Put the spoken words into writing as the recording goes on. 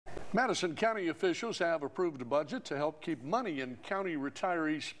Madison County officials have approved a budget to help keep money in county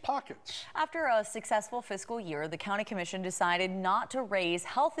retirees' pockets. After a successful fiscal year, the County Commission decided not to raise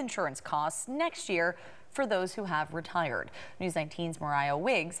health insurance costs next year for those who have retired. News 19's Mariah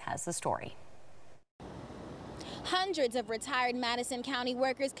Wiggs has the story. Hundreds of retired Madison County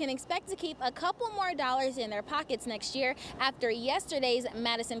workers can expect to keep a couple more dollars in their pockets next year after yesterday's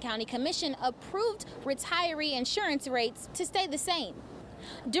Madison County Commission approved retiree insurance rates to stay the same.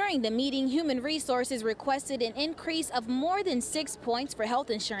 During the meeting, Human Resources requested an increase of more than 6 points for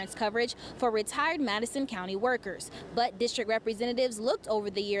health insurance coverage for retired Madison County workers. But district representatives looked over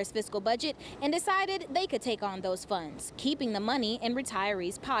the year's fiscal budget and decided they could take on those funds, keeping the money in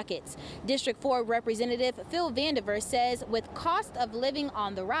retirees' pockets. District 4 Representative Phil Vandiver says with cost of living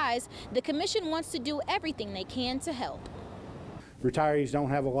on the rise, the commission wants to do everything they can to help. Retirees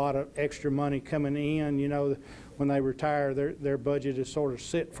don't have a lot of extra money coming in. You know, when they retire, their budget is sort of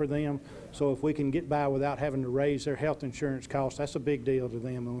set for them. So if we can get by without having to raise their health insurance costs, that's a big deal to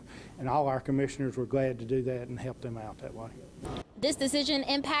them. And all our commissioners were glad to do that and help them out that way. This decision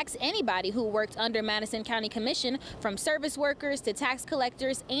impacts anybody who worked under Madison County Commission, from service workers to tax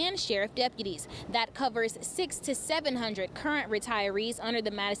collectors and sheriff deputies. That covers 600 to 700 current retirees under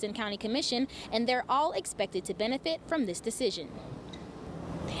the Madison County Commission, and they're all expected to benefit from this decision.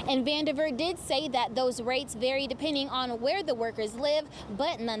 And Vandiver did say that those rates vary depending on where the workers live,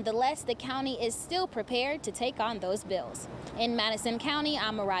 but nonetheless, the county is still prepared to take on those bills. In Madison County,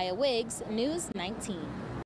 I'm Mariah Wiggs, News 19.